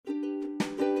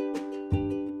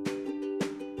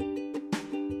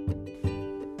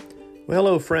Well,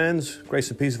 hello, friends. Grace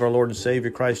and peace of our Lord and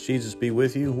Savior, Christ Jesus, be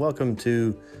with you. Welcome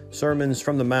to Sermons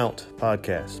from the Mount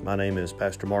podcast. My name is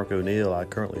Pastor Mark O'Neill. I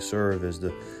currently serve as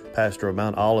the pastor of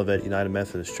Mount Olivet United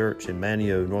Methodist Church in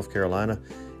Manteo, North Carolina.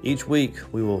 Each week,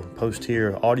 we will post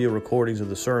here audio recordings of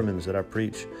the sermons that I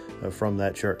preach from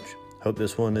that church. Hope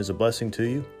this one is a blessing to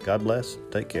you. God bless.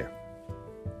 Take care.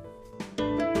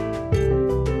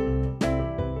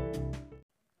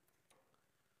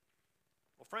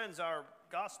 Well, friends, our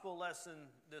gospel lesson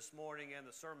this morning and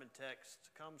the sermon text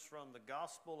comes from the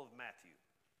Gospel of Matthew.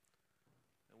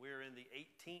 And we're in the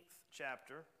 18th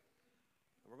chapter.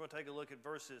 And we're going to take a look at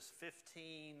verses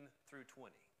 15 through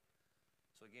 20.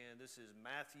 So again, this is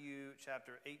Matthew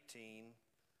chapter 18,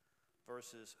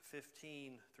 verses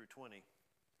 15 through 20.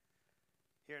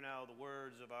 Hear now the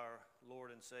words of our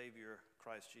Lord and Savior,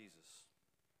 Christ Jesus.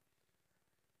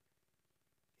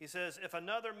 He says, "If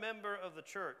another member of the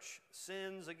church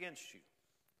sins against you,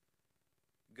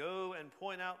 go and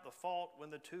point out the fault when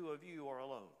the two of you are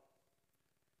alone.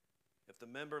 If the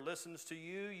member listens to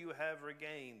you, you have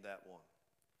regained that one.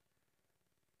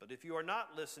 But if you are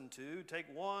not listened to, take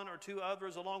one or two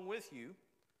others along with you,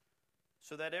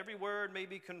 so that every word may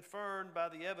be confirmed by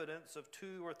the evidence of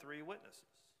two or three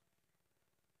witnesses.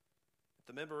 If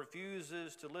the member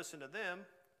refuses to listen to them,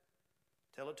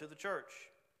 tell it to the church.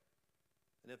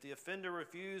 And if the offender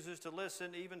refuses to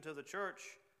listen even to the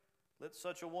church, let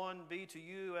such a one be to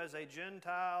you as a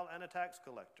Gentile and a tax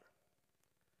collector.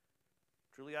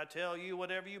 Truly I tell you,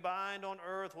 whatever you bind on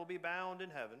earth will be bound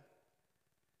in heaven,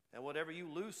 and whatever you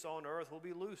loose on earth will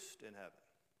be loosed in heaven.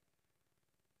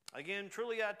 Again,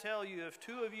 truly I tell you, if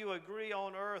two of you agree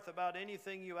on earth about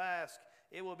anything you ask,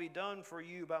 it will be done for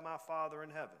you by my Father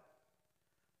in heaven.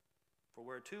 For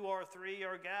where two or three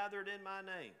are gathered in my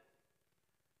name,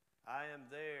 I am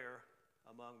there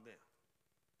among them."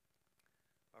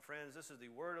 My friends, this is the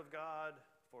word of God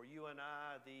for you and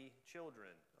I, the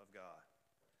children of God.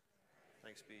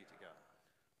 Thanks be to God.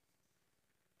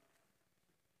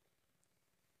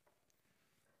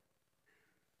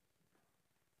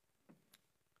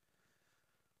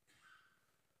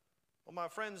 Well, my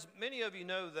friends, many of you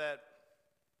know that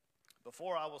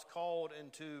before I was called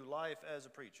into life as a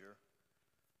preacher,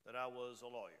 that I was a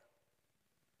lawyer.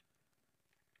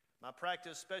 My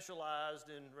practice specialized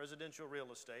in residential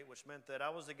real estate, which meant that I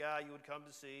was the guy you would come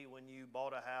to see when you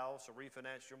bought a house or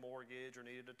refinanced your mortgage or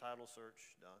needed a title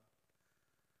search done.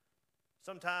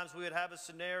 Sometimes we would have a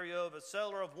scenario of a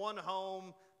seller of one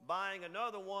home buying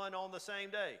another one on the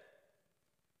same day,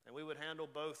 and we would handle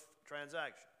both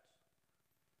transactions.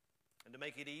 And to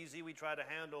make it easy, we try to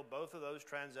handle both of those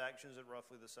transactions at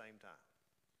roughly the same time.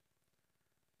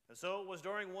 And so it was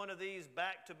during one of these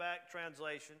back-to-back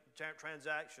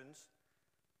transactions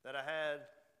that I had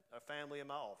a family in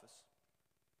my office.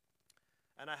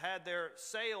 And I had their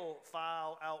sale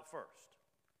file out first.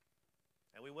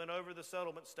 And we went over the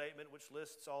settlement statement, which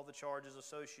lists all the charges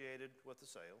associated with the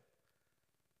sale.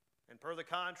 And per the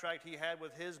contract he had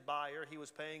with his buyer, he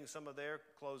was paying some of their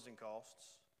closing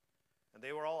costs. And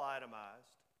they were all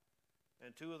itemized.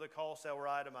 And two of the costs that were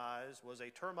itemized was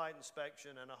a termite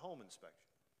inspection and a home inspection.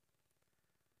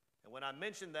 And when I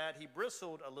mentioned that, he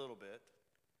bristled a little bit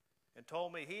and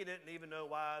told me he didn't even know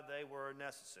why they were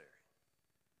necessary.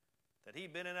 That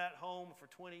he'd been in that home for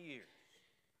 20 years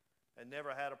and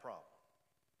never had a problem.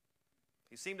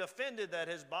 He seemed offended that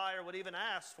his buyer would even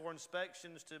ask for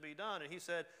inspections to be done. And he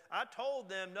said, "I told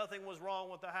them nothing was wrong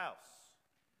with the house.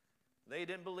 They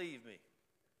didn't believe me."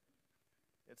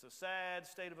 It's a sad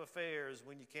state of affairs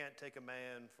when you can't take a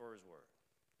man for his word.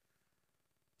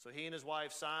 So he and his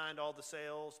wife signed all the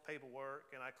sales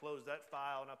paperwork, and I closed that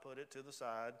file and I put it to the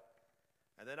side.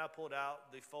 And then I pulled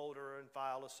out the folder and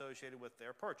file associated with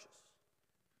their purchase.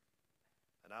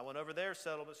 And I went over their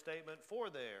settlement statement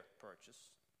for their purchase.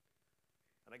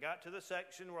 And I got to the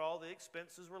section where all the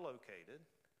expenses were located.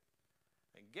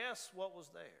 And guess what was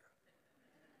there?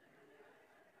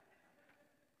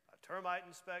 A termite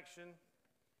inspection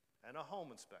and a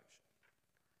home inspection.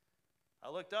 I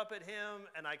looked up at him,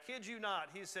 and I kid you not,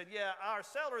 he said, "Yeah, our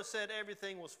seller said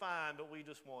everything was fine, but we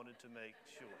just wanted to make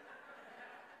sure."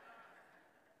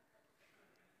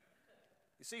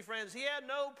 You see, friends, he had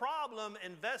no problem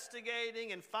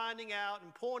investigating and finding out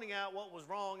and pointing out what was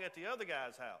wrong at the other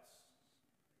guy's house.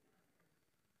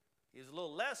 He was a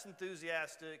little less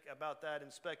enthusiastic about that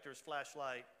inspector's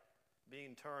flashlight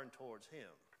being turned towards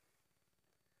him.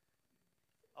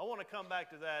 I want to come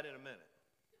back to that in a minute,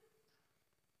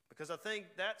 because I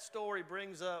think that story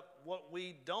brings up what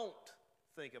we don't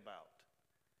think about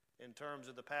in terms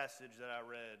of the passage that I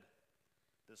read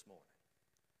this morning.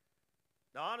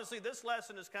 Now, honestly, this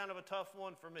lesson is kind of a tough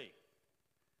one for me,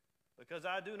 because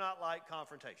I do not like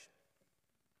confrontation.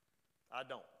 I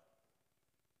don't.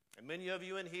 And many of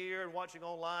you in here and watching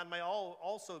online may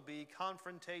also be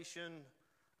confrontation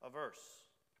averse.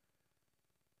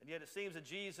 And yet it seems that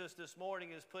Jesus this morning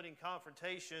is putting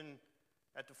confrontation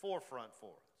at the forefront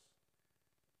for us.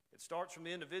 It starts from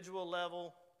the individual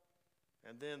level,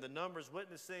 and then the numbers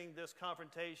witnessing this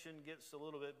confrontation gets a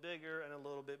little bit bigger and a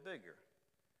little bit bigger.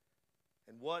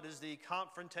 And what is the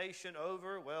confrontation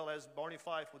over? Well, as Barney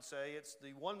Fife would say, it's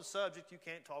the one subject you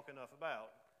can't talk enough about,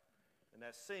 and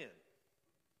that's sin.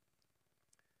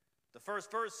 The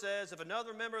first verse says, if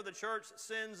another member of the church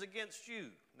sins against you.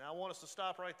 Now I want us to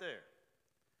stop right there,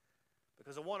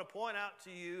 because I want to point out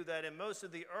to you that in most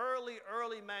of the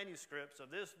early manuscripts of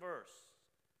this verse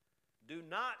do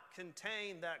not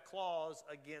contain that clause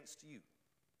against you.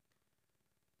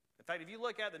 In fact, if you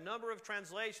look at the number of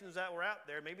translations that were out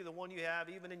there, maybe the one you have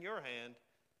even in your hand,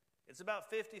 it's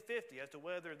about 50-50 as to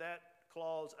whether that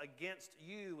clause against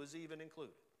you was even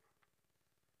included.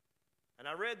 And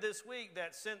I read this week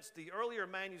that since the earlier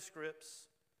manuscripts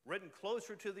written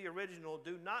closer to the original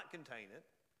do not contain it,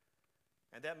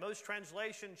 and that most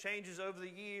translation changes over the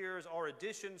years are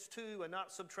additions to and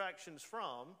not subtractions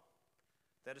from,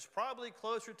 that is probably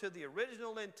closer to the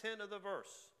original intent of the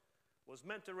verse, was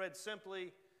meant to read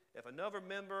simply, if another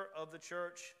member of the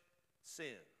church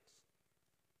sins.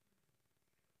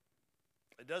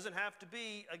 It doesn't have to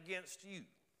be against you.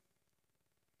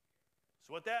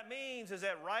 So what that means is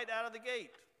that right out of the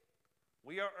gate,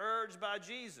 we are urged by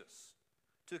Jesus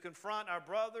to confront our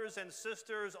brothers and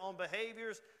sisters on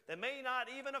behaviors that may not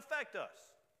even affect us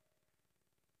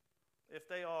if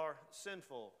they are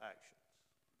sinful actions.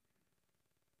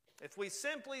 If we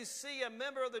simply see a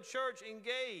member of the church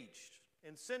engaged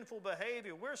in sinful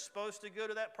behavior, we're supposed to go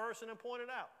to that person and point it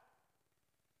out.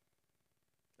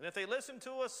 And if they listen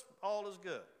to us, all is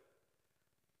good.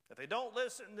 If they don't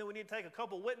listen, then we need to take a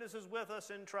couple witnesses with us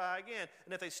and try again.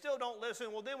 And if they still don't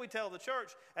listen, well, then we tell the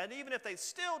church. And even if they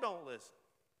still don't listen,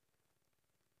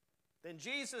 then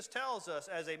Jesus tells us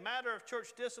as a matter of church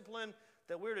discipline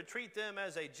that we're to treat them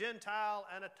as a Gentile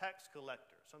and a tax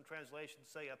collector. Some translations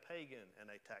say a pagan and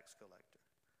a tax collector,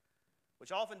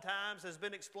 which oftentimes has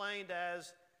been explained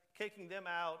as kicking them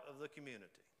out of the community.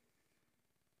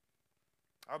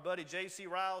 Our buddy J.C.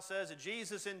 Ryle says that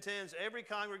Jesus intends every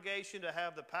congregation to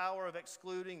have the power of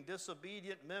excluding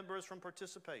disobedient members from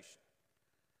participation,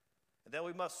 and that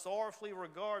we must sorrowfully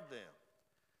regard them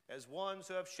as ones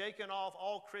who have shaken off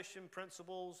all Christian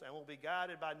principles and will be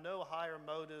guided by no higher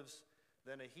motives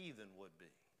than a heathen would be.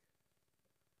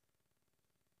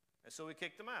 And so we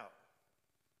kick them out,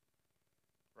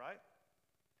 right?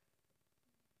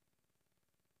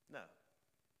 No.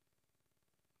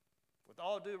 With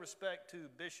all due respect to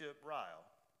Bishop Ryle,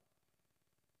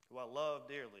 who I love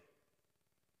dearly,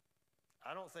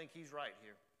 I don't think he's right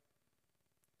here.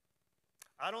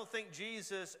 I don't think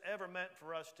Jesus ever meant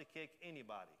for us to kick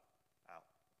anybody out,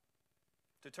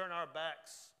 to turn our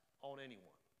backs on anyone,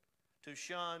 to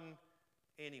shun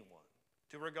anyone,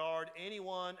 to regard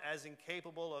anyone as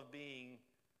incapable of being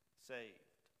saved.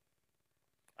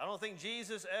 I don't think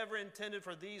Jesus ever intended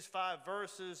for these 5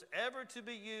 verses ever to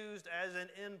be used as an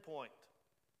endpoint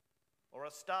or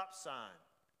a stop sign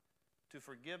to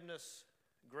forgiveness,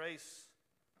 grace,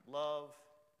 love,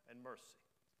 and mercy.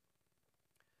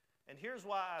 And here's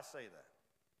why I say that.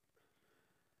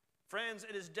 Friends,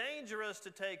 it is dangerous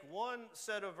to take one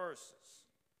set of verses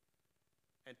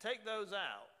and take those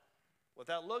out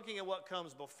without looking at what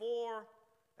comes before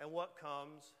and what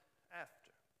comes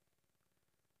after.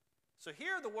 So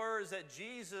here are the words that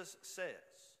Jesus says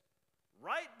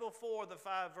right before the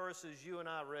 5 verses you and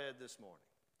I read this morning.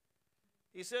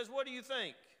 He says, what do you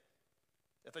think?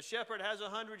 If a shepherd has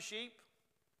 100 sheep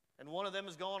and one of them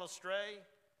has gone astray,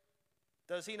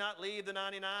 does he not leave the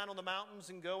 99 on the mountains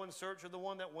and go in search of the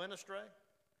one that went astray?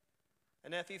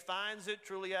 And if he finds it,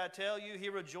 truly I tell you, he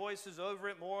rejoices over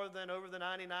it more than over the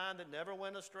 99 that never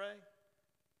went astray.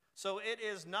 So it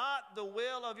is not the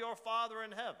will of your Father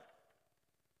in heaven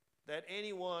that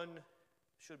anyone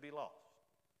should be lost.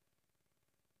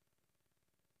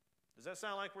 Does that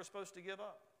sound like we're supposed to give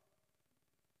up?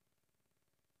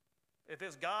 If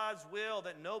it's God's will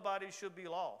that nobody should be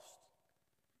lost,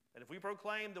 and if we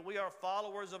proclaim that we are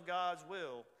followers of God's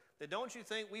will, then don't you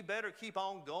think we better keep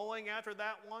on going after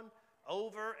that one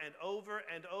over and over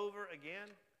and over again,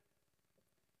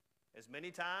 as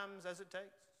many times as it takes?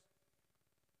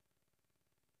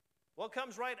 What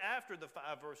comes right after the 5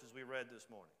 verses we read this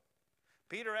morning?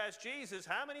 Peter asked Jesus,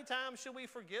 how many times should we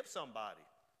forgive somebody?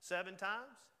 7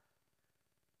 times?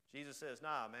 Jesus says,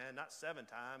 nah, man, not 7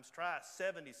 times. Try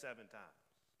 77 times.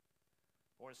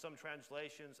 or in some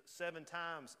translations, 7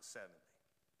 times 70.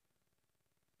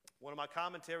 One of my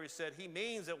commentaries said he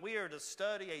means that we are to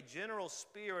study a general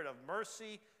spirit of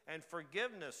mercy and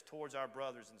forgiveness towards our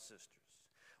brothers and sisters.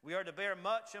 We are to bear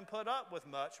much and put up with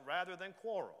much rather than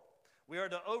quarrel. We are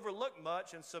to overlook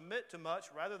much and submit to much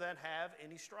rather than have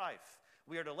any strife.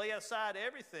 We are to lay aside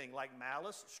everything like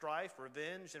malice, strife,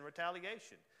 revenge, and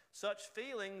retaliation. Such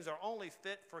feelings are only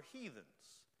fit for heathens.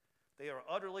 They are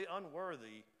utterly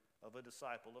unworthy of a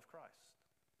disciple of Christ.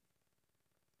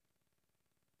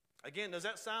 Again, does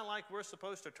that sound like we're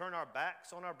supposed to turn our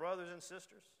backs on our brothers and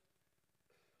sisters,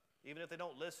 even if they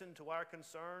don't listen to our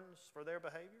concerns for their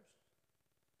behaviors?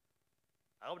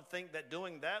 I would think that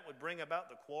doing that would bring about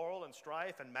the quarrel and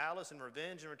strife and malice and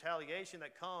revenge and retaliation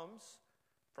that comes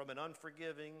from an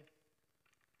unforgiving,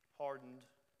 hardened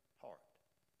heart.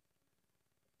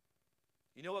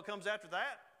 You know what comes after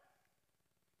that?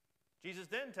 Jesus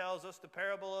then tells us the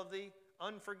parable of the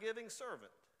unforgiving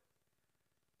servant.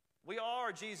 We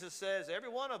are, Jesus says, every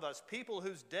one of us, people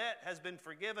whose debt has been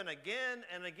forgiven again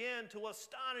and again to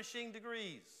astonishing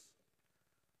degrees.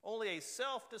 Only a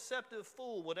self-deceptive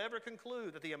fool would ever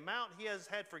conclude that the amount he has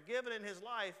had forgiven in his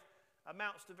life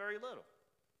amounts to very little.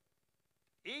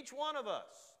 Each one of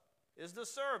us is the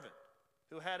servant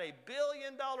who had a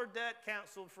billion-dollar debt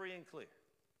canceled free and clear.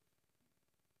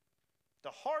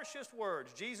 The harshest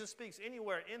words Jesus speaks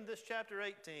anywhere in this chapter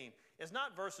 18 is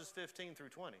not verses 15 through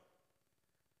 20,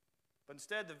 but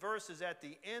instead the verses at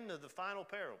the end of the final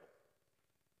parable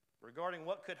regarding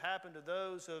what could happen to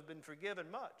those who have been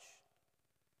forgiven much,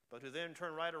 but who then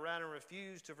turn right around and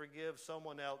refuse to forgive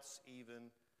someone else even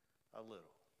a little.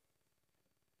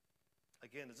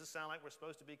 Again, does this sound like we're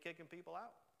supposed to be kicking people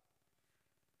out?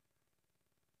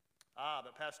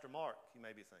 But Pastor Mark, you may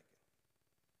be thinking,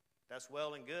 that's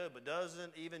well and good, but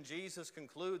doesn't even Jesus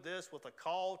conclude this with a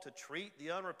call to treat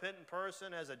the unrepentant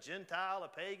person as a Gentile, a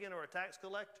pagan, or a tax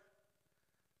collector?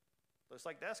 Looks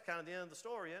like that's kind of the end of the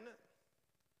story, isn't it?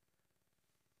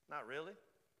 Not really.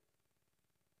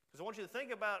 Because I want you to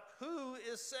think about who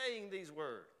is saying these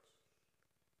words.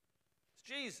 It's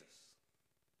Jesus.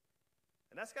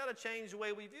 And that's got to change the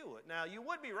way we view it. Now, you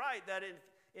would be right that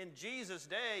in Jesus'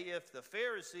 day, if the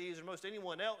Pharisees or most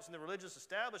anyone else in the religious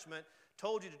establishment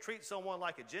told you to treat someone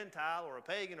like a Gentile or a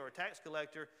pagan or a tax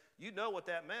collector, you'd know what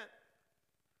that meant.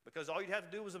 Because all you'd have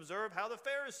to do was observe how the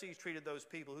Pharisees treated those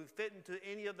people who fit into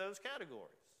any of those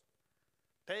categories.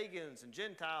 Pagans and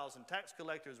Gentiles and tax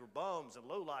collectors were bums and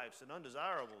lowlifes and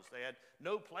undesirables. They had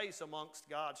no place amongst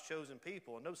God's chosen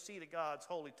people and no seat at God's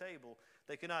holy table.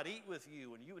 They could not eat with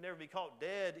you, and you would never be caught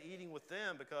dead eating with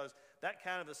them, because that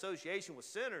kind of association with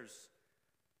sinners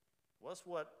was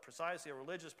what precisely a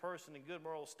religious person in good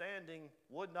moral standing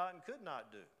would not and could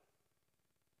not do.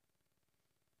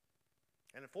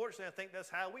 And unfortunately, I think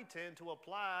that's how we tend to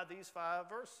apply these 5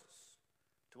 verses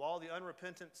to all the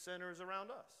unrepentant sinners around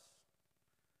us.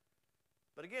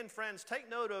 But again, friends, take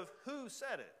note of who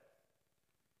said it.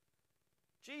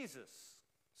 Jesus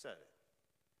said it.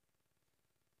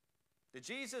 Did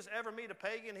Jesus ever meet a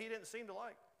pagan he didn't seem to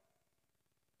like?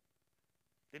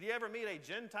 Did he ever meet a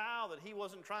Gentile that he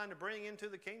wasn't trying to bring into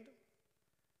the kingdom?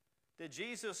 Did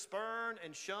Jesus spurn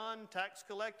and shun tax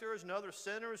collectors and other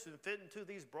sinners who fit into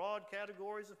these broad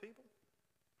categories of people?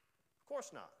 Of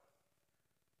course not.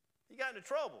 He got into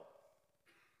trouble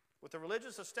with the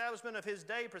religious establishment of his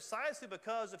day precisely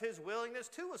because of his willingness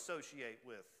to associate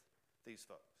with these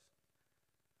folks.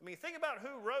 I mean, think about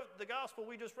who wrote the gospel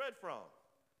we just read from.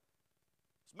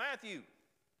 It's Matthew.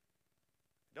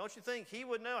 Don't you think he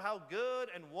would know how good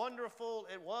and wonderful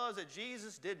it was that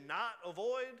Jesus did not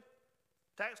avoid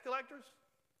tax collectors?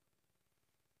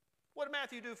 What did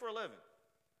Matthew do for a living?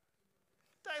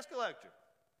 Tax collector.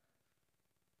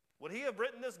 Would he have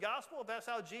written this gospel if that's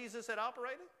how Jesus had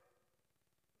operated?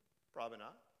 Probably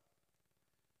not.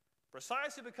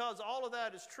 Precisely because all of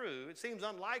that is true, it seems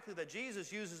unlikely that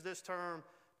Jesus uses this term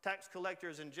tax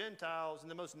collectors and Gentiles in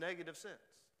the most negative sense.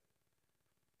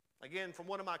 Again, from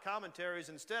one of my commentaries,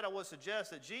 instead I would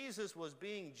suggest that Jesus was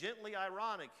being gently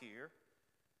ironic here,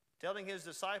 telling his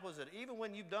disciples that even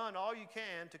when you've done all you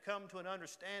can to come to an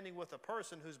understanding with a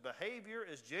person whose behavior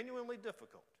is genuinely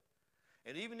difficult,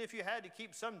 and even if you had to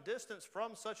keep some distance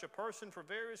from such a person for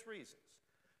various reasons,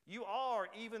 you are,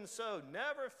 even so,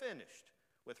 never finished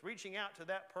with reaching out to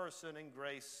that person in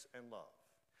grace and love.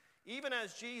 Even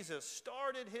as Jesus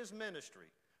started his ministry,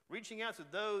 reaching out to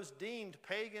those deemed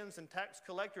pagans and tax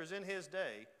collectors in his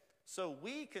day, so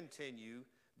we continue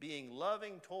being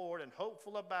loving toward and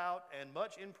hopeful about and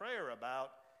much in prayer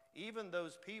about even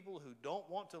those people who don't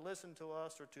want to listen to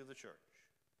us or to the church.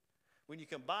 When you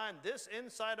combine this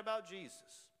insight about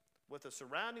Jesus with the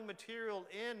surrounding material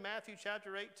in Matthew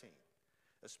chapter 18,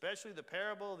 especially the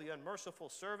parable of the unmerciful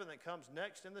servant that comes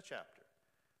next in the chapter,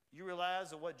 you realize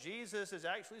that what Jesus is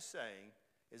actually saying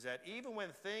is that even when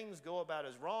things go about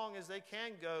as wrong as they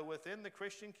can go within the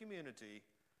Christian community,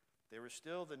 there is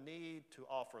still the need to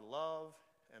offer love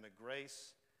and a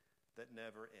grace that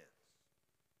never ends.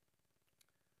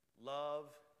 Love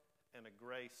and a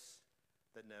grace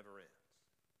that never ends.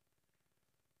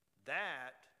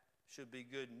 That should be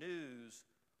good news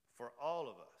for all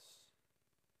of us.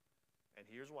 And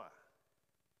here's why.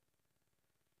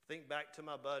 Think back to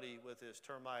my buddy with his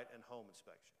termite and home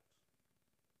inspections.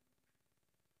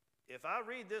 If I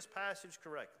read this passage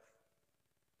correctly,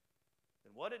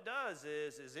 then what it does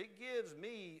is it gives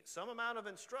me some amount of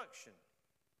instruction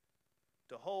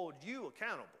to hold you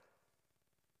accountable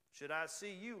should I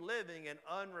see you living an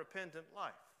unrepentant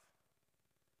life.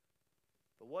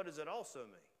 But what does it also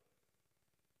mean?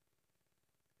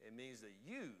 It means that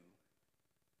you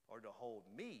are to hold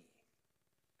me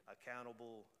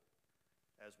accountable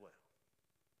as well.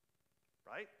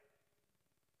 Right?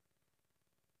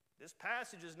 This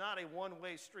passage is not a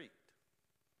one-way street.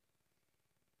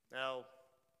 Now,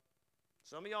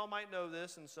 some of y'all might know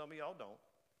this and some of y'all don't.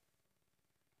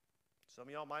 Some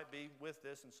of y'all might be with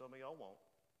this and some of y'all won't.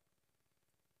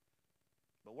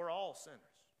 But we're all sinners.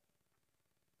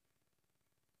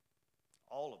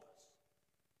 All of us.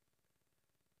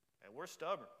 And we're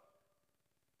stubborn.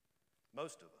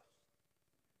 Most of us.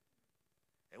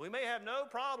 And we may have no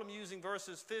problem using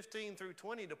verses 15 through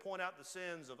 20 to point out the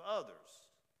sins of others.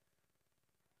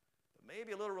 But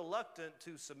maybe a little reluctant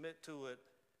to submit to it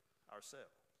ourselves.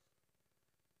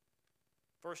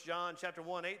 1 John chapter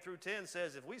 1, 8 through 10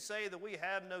 says, if we say that we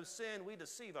have no sin, we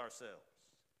deceive ourselves,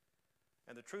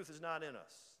 and the truth is not in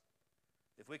us.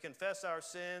 If we confess our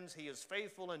sins, he is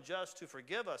faithful and just to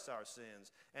forgive us our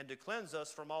sins and to cleanse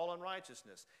us from all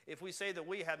unrighteousness. If we say that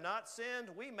we have not sinned,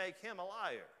 we make him a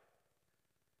liar,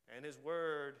 and his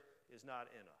word is not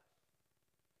in us.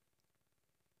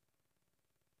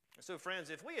 And so,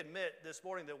 friends, if we admit this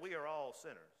morning that we are all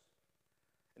sinners,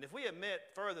 and if we admit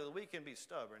further that we can be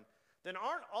stubborn, then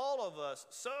aren't all of us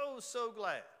so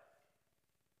glad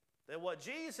that what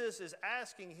Jesus is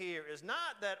asking here is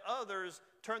not that others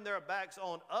turn their backs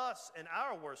on us in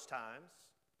our worst times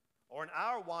or in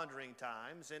our wandering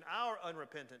times, in our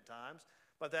unrepentant times,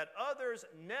 but that others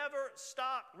never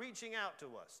stop reaching out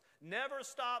to us, never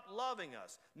stop loving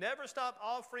us, never stop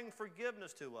offering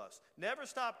forgiveness to us, never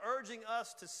stop urging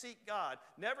us to seek God,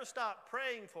 never stop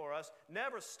praying for us,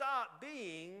 never stop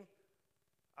being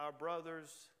our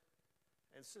brothers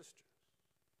and sisters.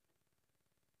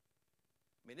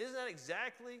 I mean, isn't that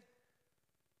exactly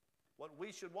what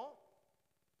we should want?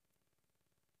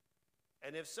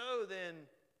 And if so, then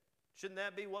shouldn't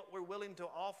that be what we're willing to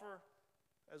offer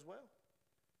as well?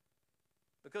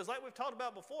 Because like we've talked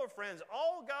about before, friends,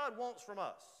 all God wants from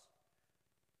us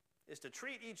is to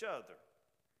treat each other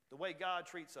the way God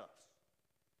treats us.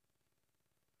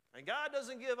 And God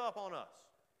doesn't give up on us.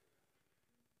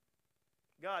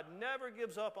 God never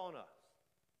gives up on us.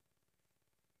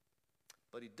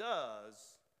 But he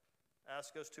does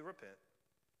ask us to repent.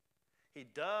 He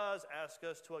does ask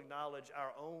us to acknowledge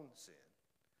our own sin.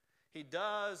 He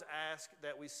does ask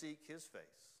that we seek his face.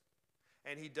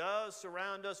 And he does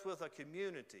surround us with a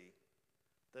community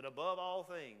that above all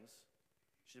things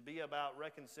should be about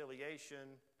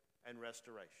reconciliation and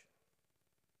restoration.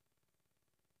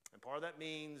 And part of that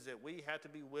means that we have to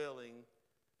be willing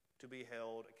to be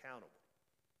held accountable.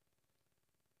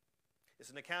 It's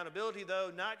an accountability,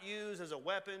 though, not used as a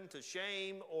weapon to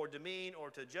shame or demean or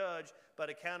to judge,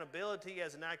 but accountability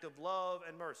as an act of love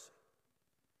and mercy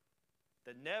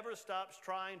that never stops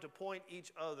trying to point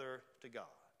each other to God.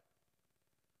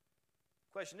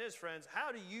 Question is, friends,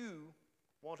 how do you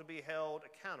want to be held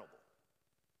accountable?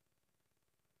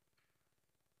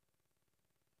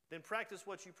 Then practice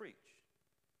what you preach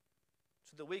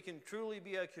so that we can truly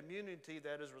be a community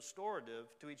that is restorative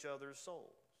to each other's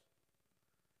souls.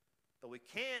 But we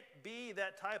can't be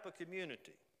that type of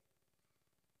community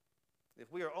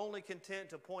if we are only content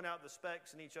to point out the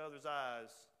specks in each other's eyes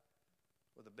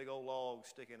with a big old log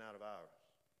sticking out of ours.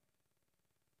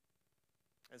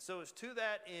 And so it's to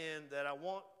that end that I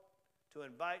want to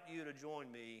invite you to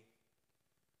join me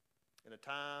in a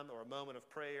time or a moment of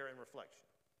prayer and reflection.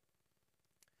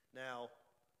 Now,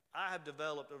 I have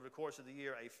developed over the course of the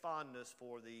year a fondness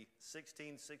for the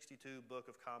 1662 Book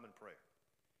of Common Prayer.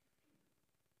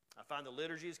 I find the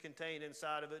liturgies contained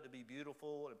inside of it to be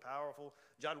beautiful and powerful.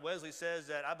 John Wesley says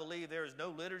that I believe there is no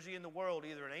liturgy in the world,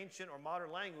 either in ancient or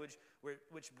modern language,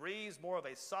 which breathes more of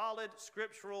a solid,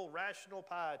 scriptural, rational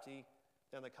piety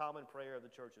than the common prayer of the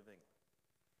Church of England.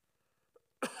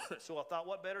 So I thought,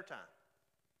 what better time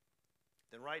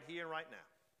than right here and right now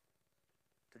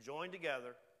to join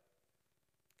together,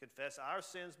 confess our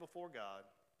sins before God,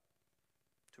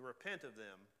 to repent of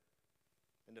them,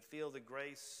 and to feel the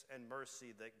grace and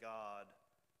mercy that God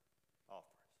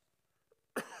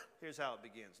offers. Here's how it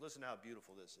begins. Listen how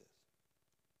beautiful this is.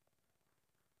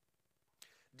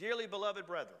 Dearly beloved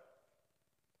brethren,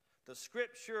 the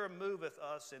Scripture moveth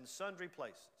us in sundry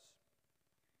places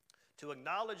to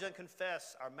acknowledge and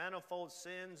confess our manifold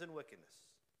sins and wickedness.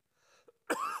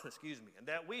 Excuse me. And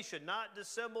that we should not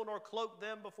dissemble nor cloak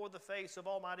them before the face of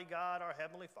Almighty God, our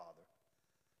Heavenly Father,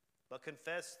 but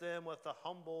confess them with a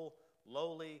humble,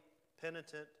 lowly,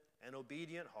 penitent, and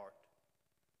obedient heart,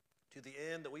 to the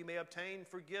end that we may obtain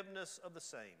forgiveness of the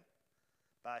same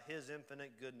by His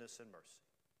infinite goodness and mercy.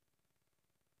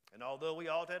 And although we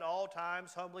ought at all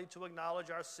times humbly to acknowledge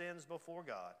our sins before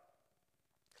God,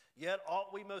 yet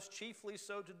ought we most chiefly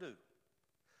so to do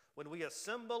when we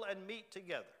assemble and meet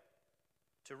together,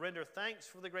 to render thanks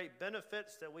for the great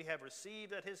benefits that we have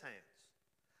received at His hands,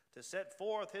 to set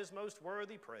forth His most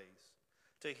worthy praise,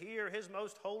 to hear His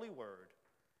most holy word,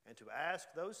 and to ask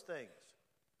those things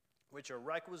which are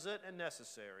requisite and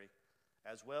necessary,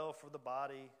 as well for the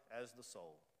body as the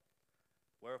soul.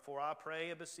 Wherefore I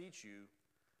pray and beseech you,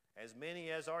 as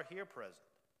many as are here present,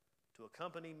 to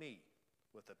accompany me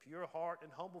with a pure heart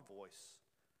and humble voice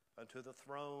unto the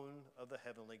throne of the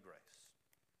heavenly grace.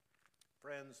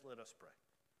 Friends, let us pray.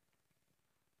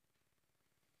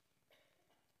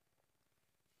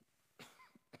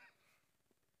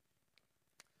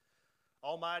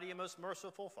 Almighty and most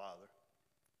merciful Father,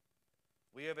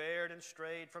 we have erred and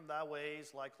strayed from thy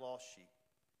ways like lost sheep.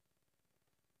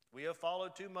 We have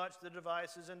followed too much the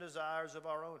devices and desires of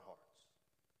our own hearts.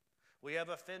 We have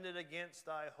offended against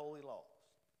thy holy laws.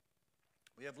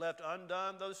 We have left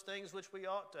undone those things which we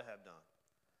ought to have done,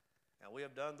 and we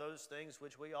have done those things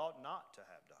which we ought not to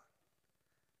have done.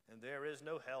 And there is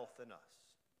no health in us.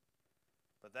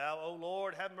 But thou, O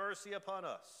Lord, have mercy upon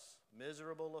us,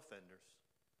 miserable offenders.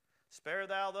 Spare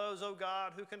thou those, O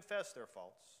God, who confess their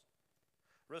faults.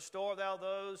 Restore thou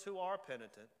those who are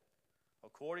penitent,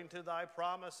 according to thy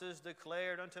promises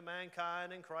declared unto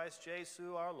mankind in Christ Jesus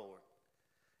our Lord.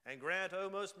 And grant, O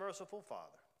most merciful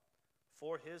Father,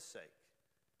 for his sake,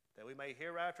 that we may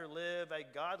hereafter live a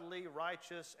godly,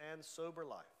 righteous, and sober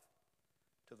life,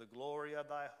 to the glory of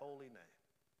thy holy name.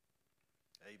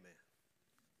 Amen.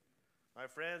 My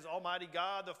friends, Almighty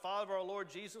God, the Father of our Lord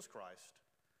Jesus Christ,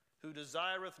 who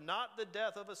desireth not the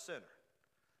death of a sinner,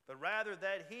 but rather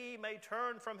that he may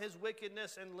turn from his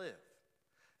wickedness and live,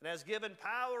 and has given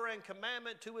power and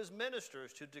commandment to his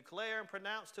ministers to declare and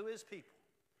pronounce to his people,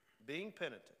 being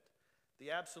penitent,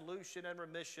 the absolution and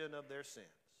remission of their sins.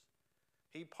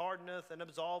 He pardoneth and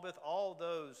absolveth all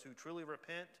those who truly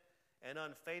repent and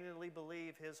unfeignedly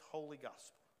believe his holy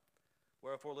gospel.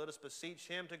 Wherefore let us beseech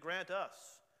him to grant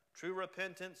us true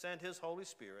repentance and his Holy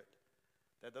Spirit,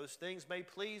 that those things may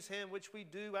please him which we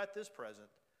do at this present,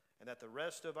 and that the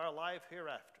rest of our life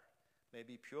hereafter may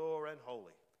be pure and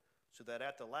holy, so that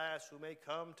at the last we may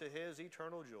come to his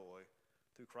eternal joy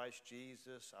through Christ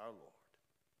Jesus our Lord.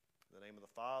 In the name of the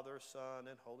Father, Son,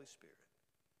 and Holy Spirit.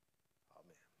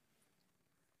 Amen.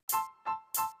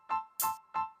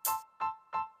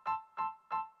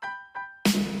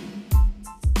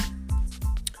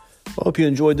 I hope you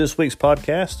enjoyed this week's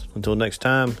podcast. Until next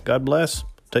time, God bless.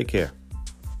 Take care.